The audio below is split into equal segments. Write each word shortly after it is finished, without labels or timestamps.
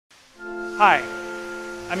Hi,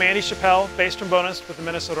 I'm Andy Chappelle, bass trombonist with the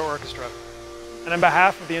Minnesota Orchestra. And on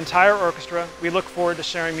behalf of the entire orchestra, we look forward to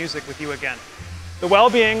sharing music with you again. The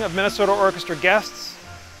well-being of Minnesota Orchestra guests,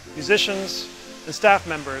 musicians, and staff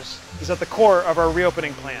members is at the core of our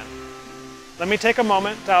reopening plan. Let me take a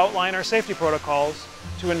moment to outline our safety protocols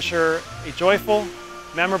to ensure a joyful,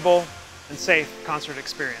 memorable, and safe concert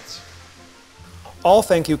experience. All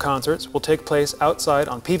thank you concerts will take place outside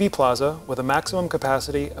on Peavey Plaza with a maximum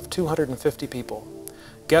capacity of 250 people.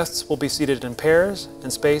 Guests will be seated in pairs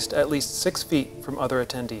and spaced at least 6 feet from other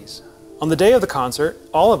attendees. On the day of the concert,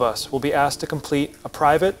 all of us will be asked to complete a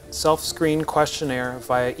private, self-screened questionnaire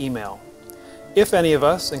via email. If any of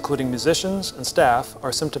us, including musicians and staff,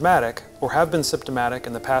 are symptomatic or have been symptomatic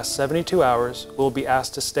in the past 72 hours, we will be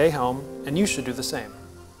asked to stay home, and you should do the same.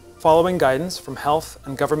 Following guidance from health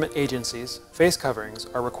and government agencies, face coverings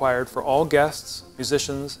are required for all guests,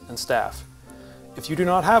 musicians, and staff. If you do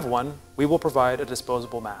not have one, we will provide a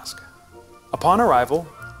disposable mask. Upon arrival,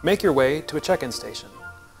 make your way to a check-in station.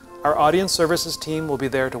 Our audience services team will be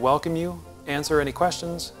there to welcome you, answer any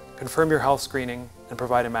questions, confirm your health screening, and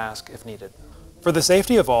provide a mask if needed. For the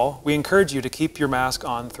safety of all, we encourage you to keep your mask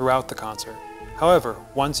on throughout the concert. However,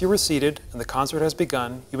 once you are seated and the concert has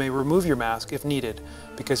begun, you may remove your mask if needed,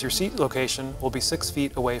 because your seat location will be 6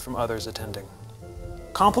 feet away from others attending.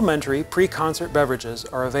 Complimentary pre-concert beverages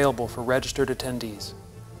are available for registered attendees.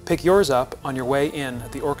 Pick yours up on your way in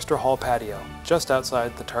at the Orchestra Hall patio, just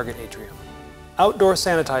outside the Target atrium. Outdoor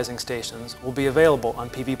sanitizing stations will be available on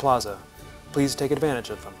Peavey Plaza. Please take advantage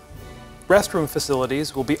of them. Restroom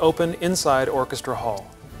facilities will be open inside Orchestra Hall.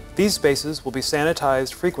 These spaces will be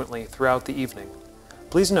sanitized frequently throughout the evening.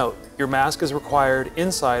 Please note, your mask is required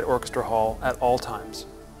inside Orchestra Hall at all times.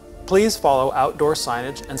 Please follow outdoor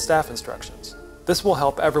signage and staff instructions. This will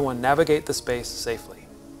help everyone navigate the space safely.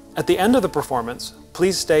 At the end of the performance,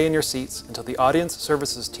 please stay in your seats until the audience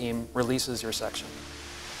services team releases your section.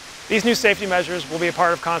 These new safety measures will be a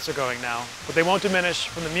part of concert going now, but they won't diminish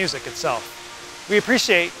from the music itself. We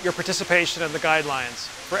appreciate your participation in the guidelines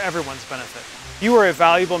for everyone's benefit. You are a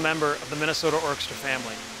valuable member of the Minnesota Orchestra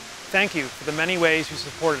family. Thank you for the many ways you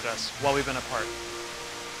supported us while we've been apart.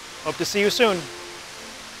 Hope to see you soon.